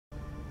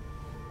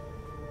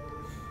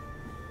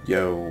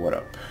Yo, what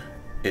up?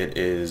 It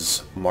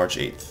is March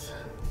 8th.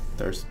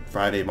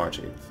 Friday,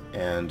 March 8th.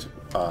 And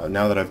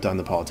now that I've done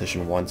the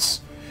politician once,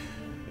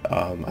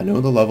 I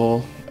know the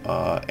level,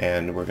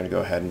 and we're going to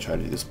go ahead and try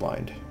to do this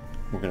blind.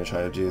 We're going to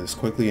try to do this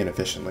quickly and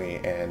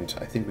efficiently, and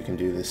I think we can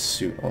do this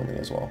suit only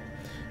as well.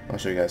 I'll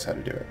show you guys how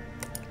to do it.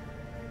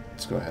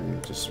 Let's go ahead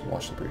and just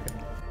watch the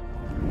briefing.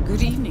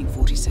 Good evening,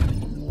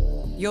 47.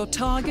 Your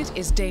target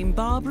is Dame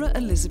Barbara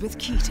Elizabeth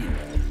Keating,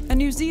 a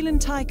New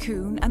Zealand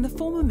tycoon and the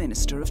former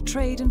Minister of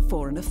Trade and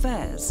Foreign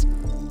Affairs.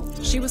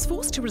 She was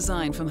forced to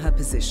resign from her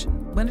position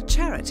when a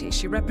charity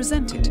she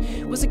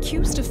represented was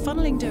accused of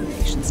funneling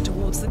donations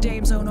towards the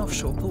Dame's own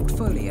offshore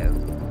portfolio.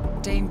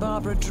 Dame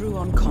Barbara drew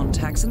on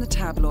contacts in the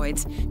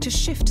tabloids to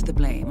shift the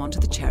blame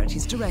onto the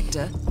charity's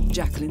director,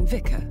 Jacqueline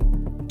Vicker,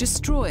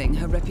 destroying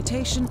her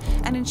reputation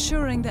and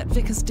ensuring that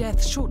Vicker's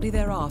death shortly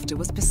thereafter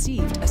was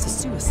perceived as a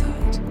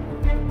suicide.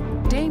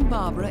 Dame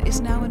Barbara is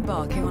now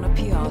embarking on a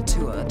PR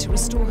tour to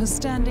restore her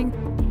standing,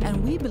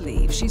 and we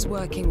believe she's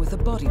working with a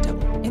body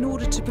double in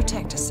order to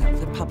protect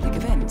herself at public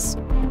events.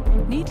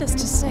 Needless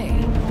to say,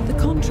 the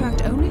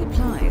contract only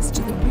applies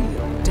to the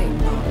real Dame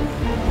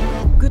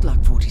Barbara. Good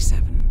luck,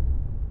 47.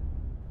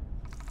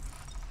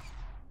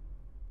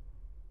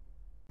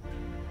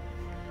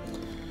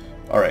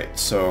 Alright,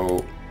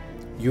 so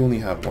you only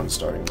have one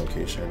starting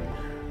location.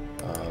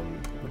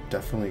 We're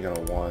definitely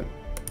going to want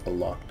a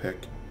lockpick,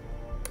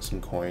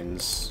 some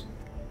coins.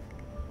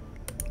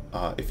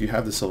 If you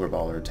have the silver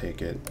baller,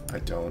 take it. I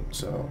don't,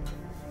 so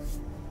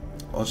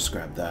I'll just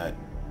grab that.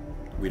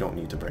 We don't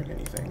need to break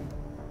anything.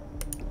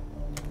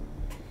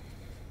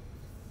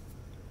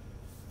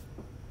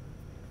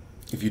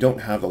 If you don't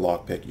have the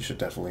lockpick, you should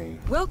definitely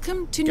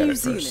Welcome to get New it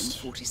Zealand, first.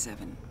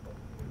 47.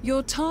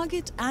 Your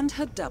target and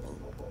her double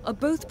are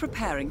both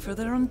preparing for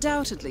their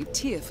undoubtedly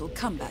tearful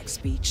comeback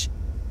speech.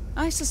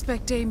 I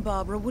suspect Dame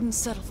Barbara wouldn't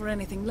settle for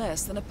anything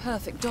less than a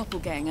perfect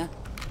doppelganger,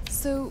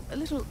 so a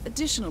little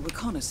additional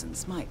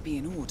reconnaissance might be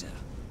in order.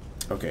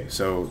 Okay,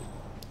 so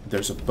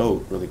there's a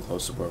boat really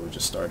close to where we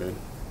just started.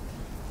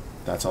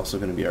 That's also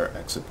going to be our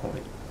exit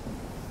point.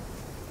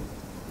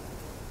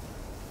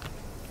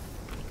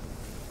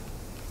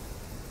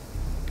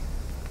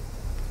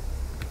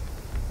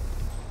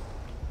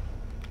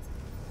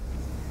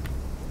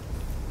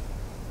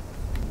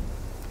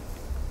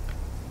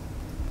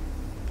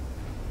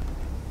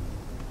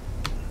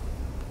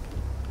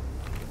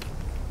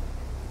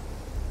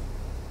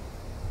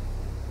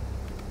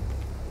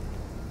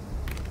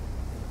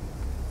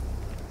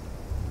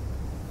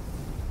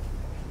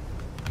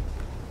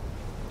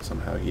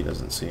 Somehow he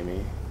doesn't see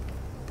me.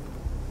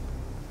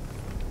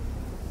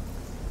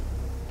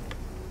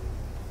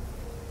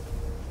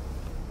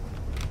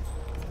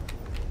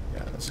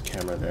 Yeah, there's a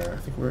camera there. I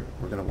think we're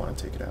gonna want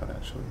to take it out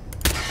actually.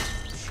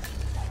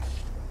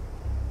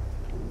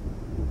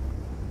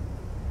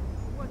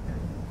 What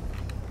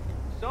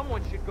the?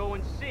 Someone should go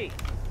and see.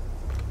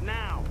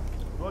 Now.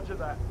 Roger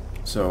that.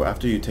 So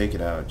after you take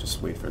it out,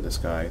 just wait for this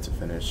guy to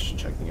finish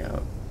checking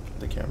out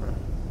the camera.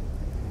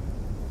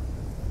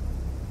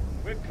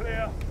 We're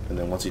clear. And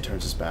then once he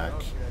turns his back,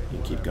 you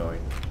can keep going.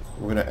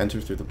 We're gonna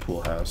enter through the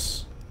pool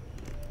house.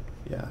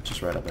 Yeah,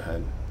 just right up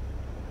ahead.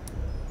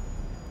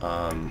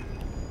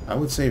 I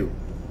would say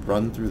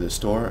run through this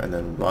door and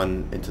then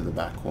run into the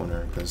back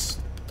corner because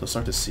they'll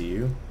start to see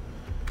you.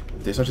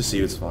 If they start to see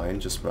you, it's fine.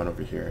 Just run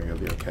over here and you'll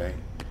be okay.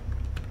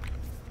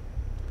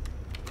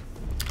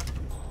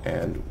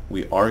 And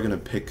we are gonna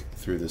pick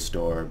through this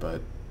door,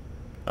 but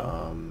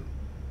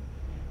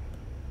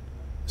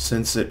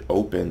since it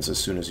opens as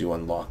soon as you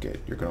unlock it,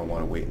 you're going to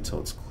want to wait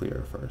until it's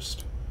clear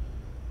first.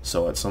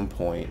 So at some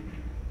point,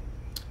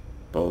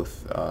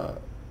 both,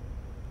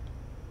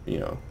 you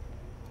know,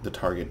 the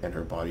target and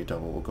her body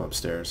double will go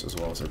upstairs as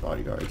well as her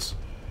bodyguards.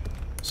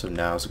 So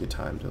now's a good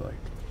time to, like,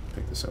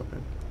 pick this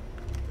open.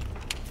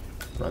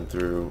 Run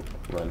through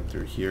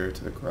here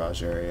to the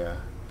garage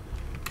area.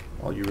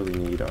 All you really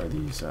need are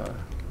these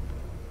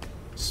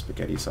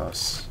spaghetti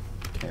sauce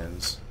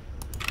cans.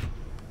 You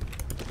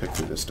have to pick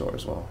through this door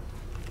as well.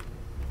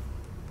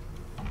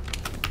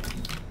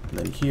 And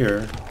then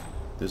here,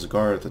 there's a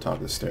guard at the top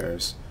of the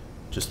stairs.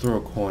 Just throw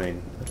a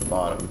coin at the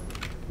bottom.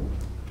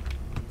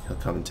 He'll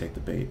come and take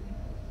the bait.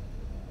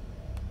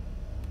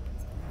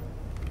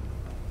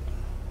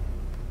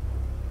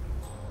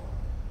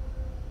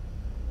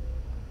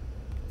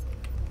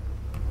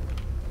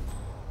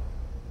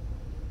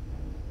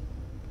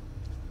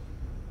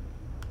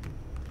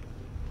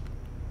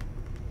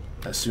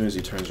 As soon as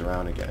he turns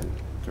around again,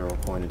 throw a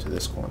coin into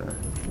this corner.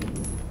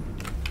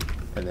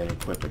 And then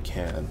equip a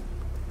can.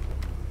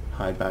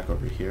 Hide back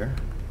over here.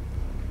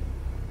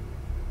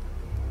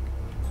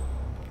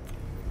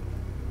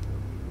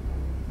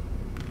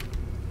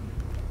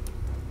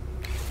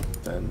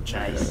 Then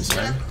check it out his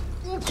head.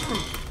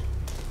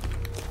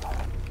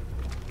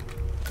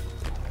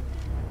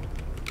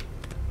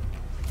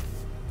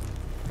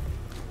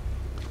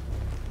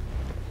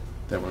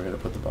 Then we're going to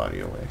put the body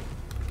away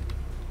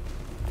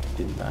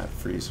in that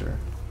freezer.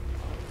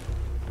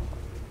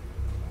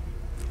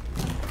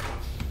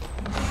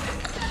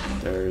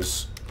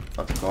 There's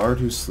a guard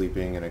who's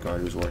sleeping and a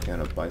guard who's working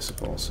on a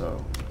bicycle,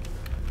 so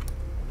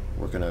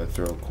we're gonna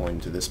throw a coin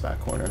to this back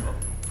corner,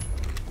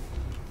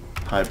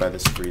 hide by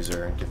this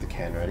freezer, and get the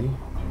can ready.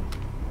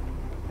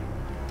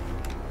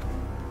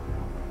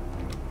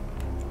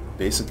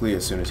 Basically,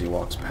 as soon as he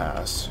walks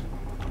past,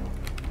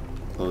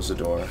 close the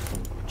door,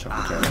 chuck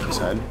the can at his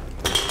head,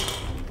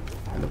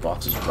 and the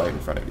box is right in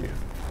front of you.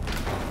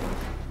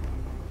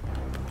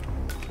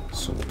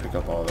 So we'll pick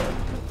up all the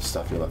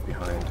stuff you left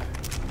behind.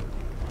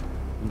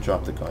 And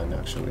drop the gun,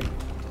 actually.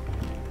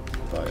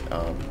 But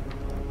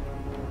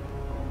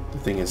the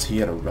thing is, he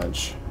had a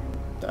wrench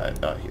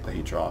that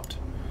he dropped.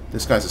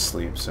 This guy's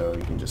asleep, so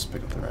you can just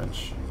pick up the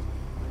wrench.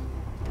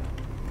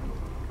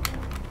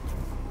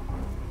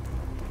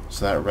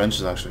 So that wrench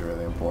is actually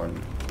really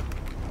important.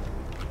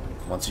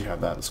 Once you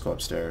have that, let's go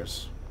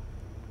upstairs.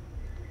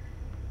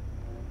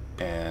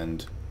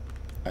 And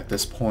at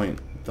this point,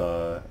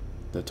 the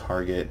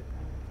target...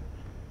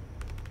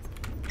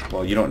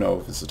 Well, you don't know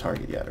if it's the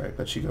target yet, right?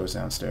 But she goes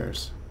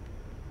downstairs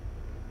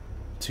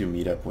to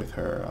meet up with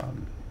her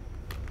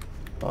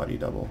body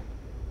double.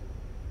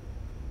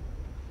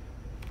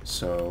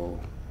 So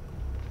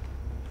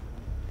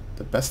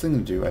the best thing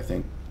to do, I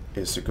think,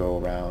 is to go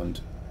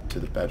around to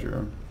the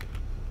bedroom.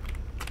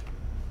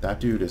 That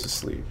dude is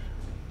asleep,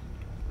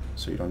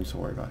 so you don't need to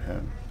worry about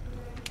him.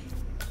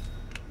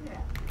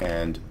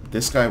 And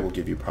this guy will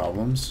give you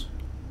problems.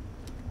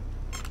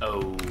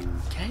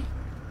 Okay.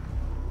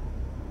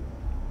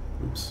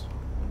 Oops.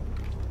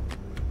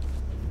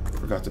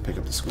 Forgot to pick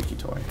up the squeaky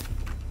toy.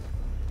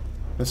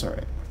 That's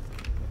alright.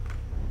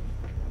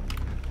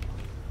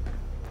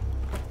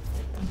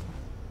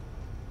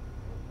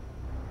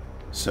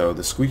 So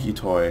the squeaky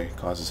toy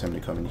causes him to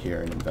come in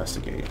here and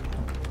investigate,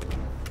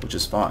 which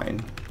is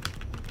fine,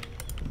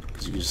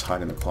 because you can just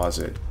hide in the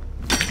closet,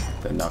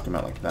 then knock him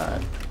out like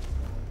that.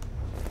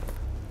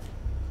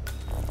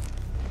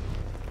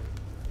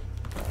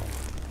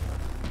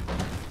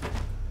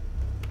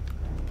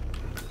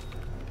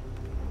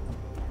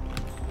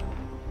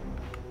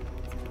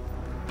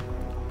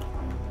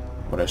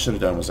 What I should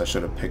have done was I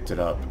should have picked it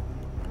up,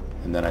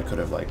 and then I could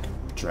have, like,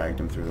 dragged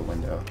him through the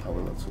window. That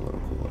would look a little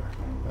cooler,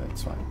 but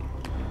it's fine.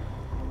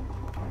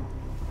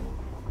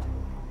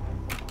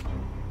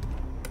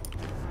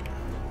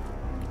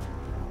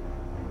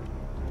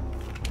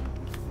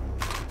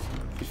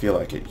 If you feel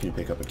like it, you can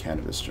pick up a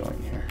cannabis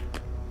joint here,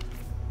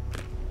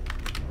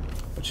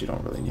 but you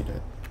don't really need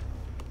it.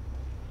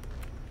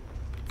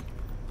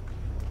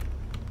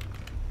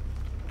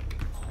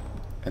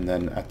 And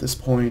then at this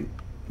point,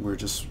 we're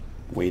just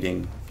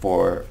waiting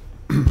for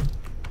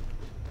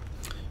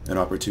an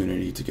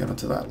opportunity to get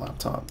onto that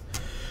laptop.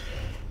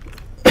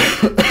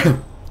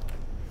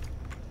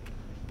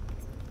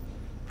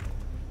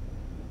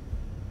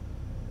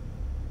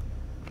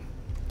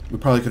 We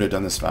probably could have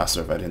done this faster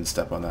if I didn't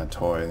step on that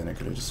toy, then I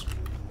could have just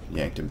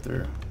yanked him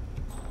through.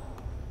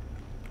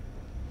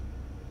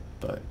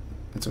 But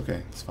it's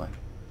okay, it's fine.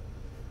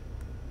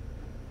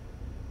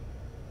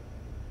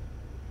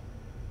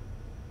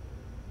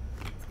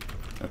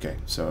 Okay,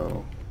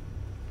 so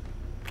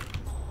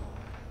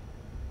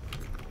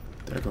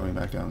they're going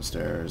back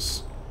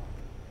downstairs,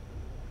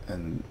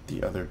 and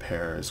the other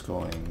pair is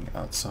going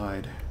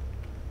outside.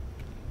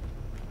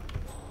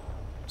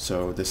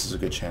 So this is a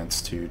good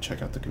chance to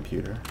check out the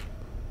computer.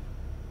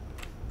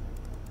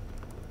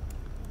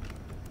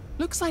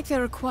 Looks like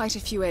there are quite a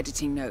few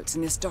editing notes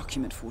in this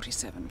document,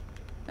 47.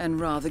 And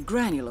rather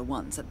granular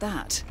ones at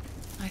that.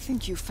 I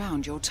think you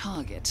found your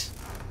target.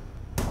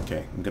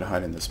 Okay, I'm gonna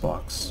hide in this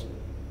box.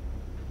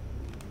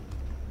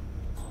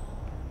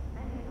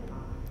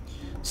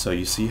 So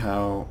you see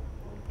how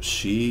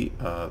she,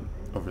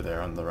 over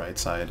there on the right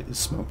side, is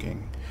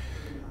smoking.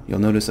 You'll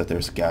notice that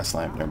there's a gas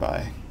lamp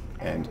nearby,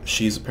 and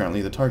she's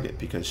apparently the target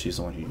because she's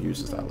the one who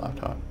uses that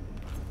laptop.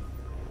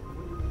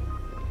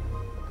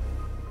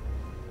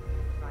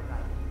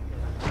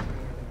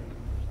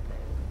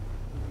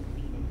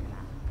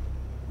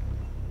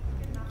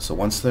 So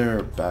once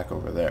they're back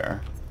over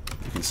there,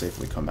 you can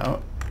safely come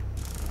out.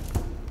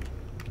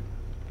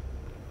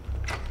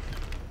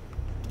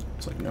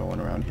 It's like no one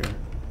around here.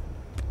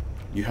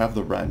 You have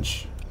the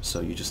wrench,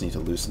 so you just need to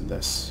loosen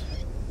this.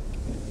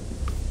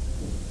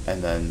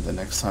 And then the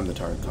next time the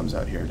target comes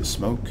out here to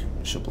smoke,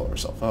 she'll blow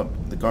herself up.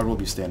 The guard will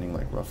be standing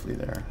like roughly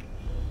there,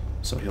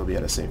 so he'll be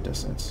at a safe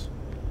distance.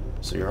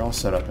 So you're all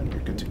set up and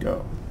you're good to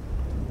go.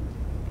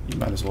 You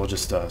might as well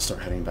just start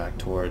heading back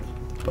toward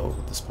the boat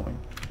at this point.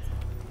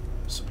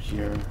 So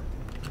here,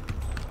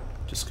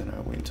 just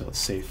gonna wait until it's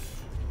safe.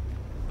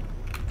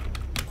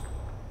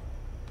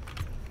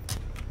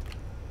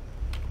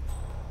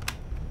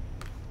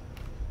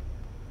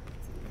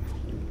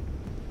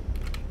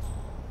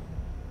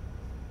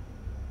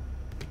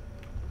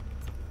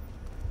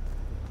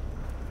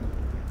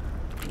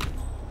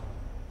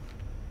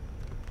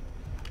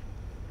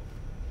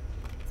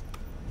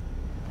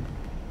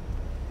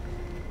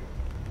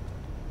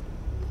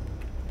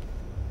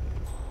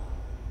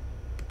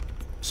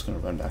 Just gonna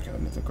run back out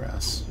into the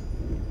grass.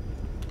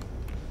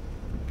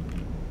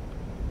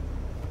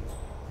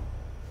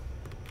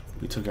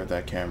 We took out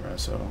that camera,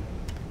 so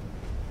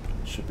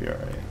it should be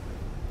alright.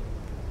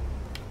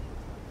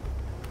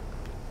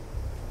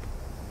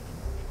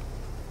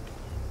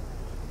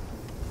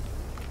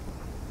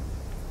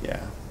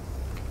 Yeah.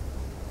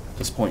 At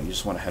this point, you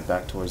just want to head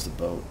back towards the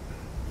boat.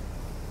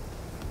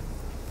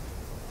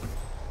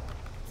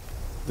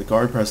 The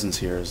guard presence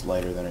here is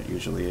lighter than it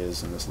usually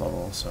is in this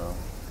level, so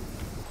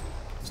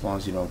as long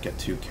as you don't get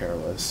too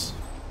careless,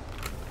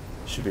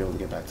 you should be able to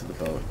get back to the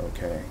boat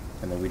okay.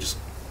 And then we're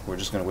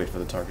just gonna wait for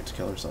the target to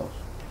kill herself.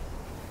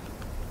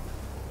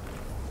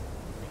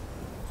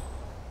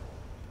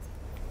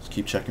 Just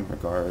keep checking for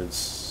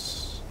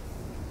guards.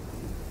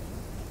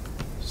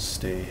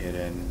 Stay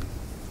hidden.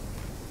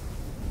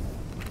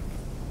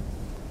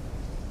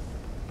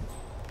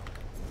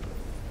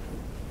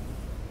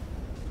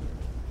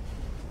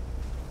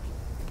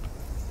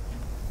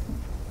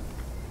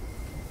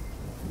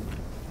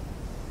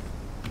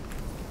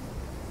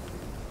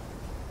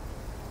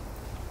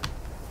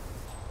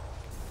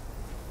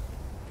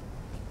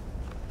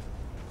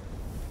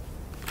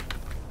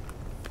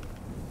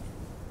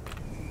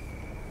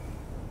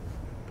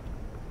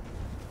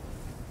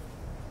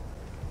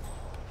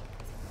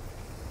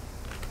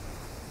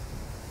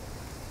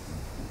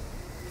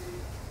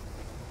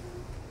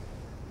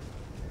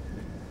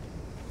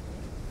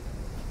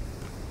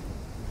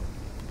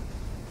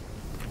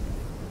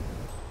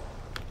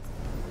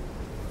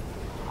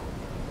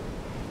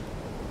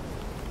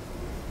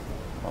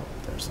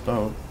 There's the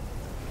boat.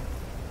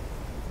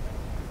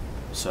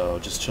 So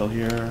just chill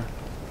here,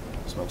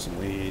 smoke some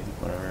weed,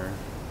 whatever.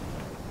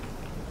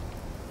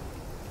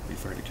 Wait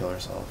for her to kill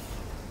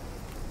herself.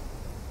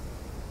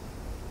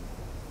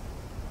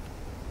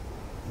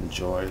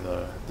 Enjoy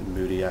the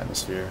moody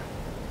atmosphere.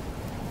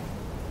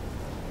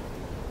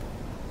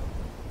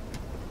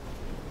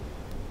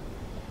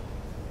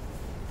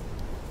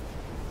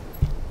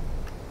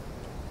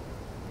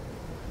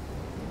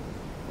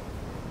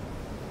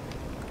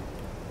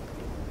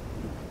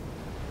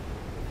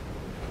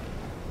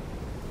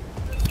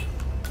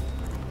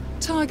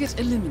 Target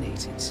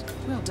eliminated.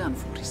 Well done,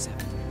 47.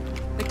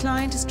 The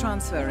client is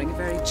transferring a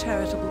very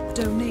charitable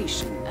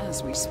donation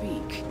as we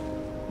speak.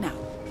 Now,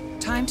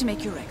 time to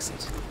make your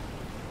exit.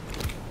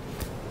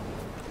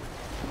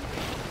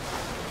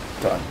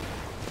 Done.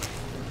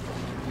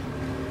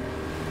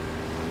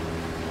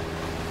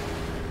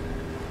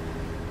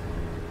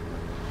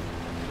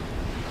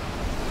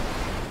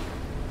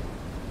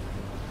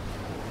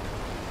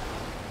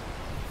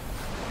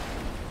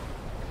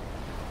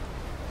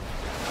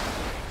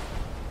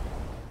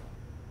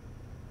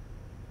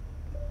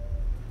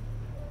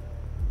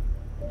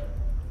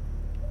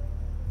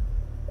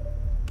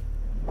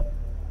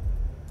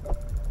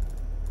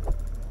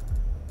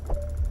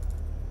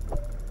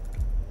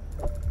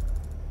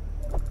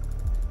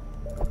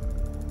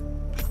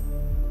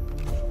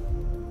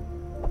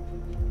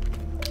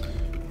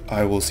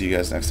 I will see you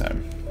guys next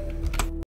time.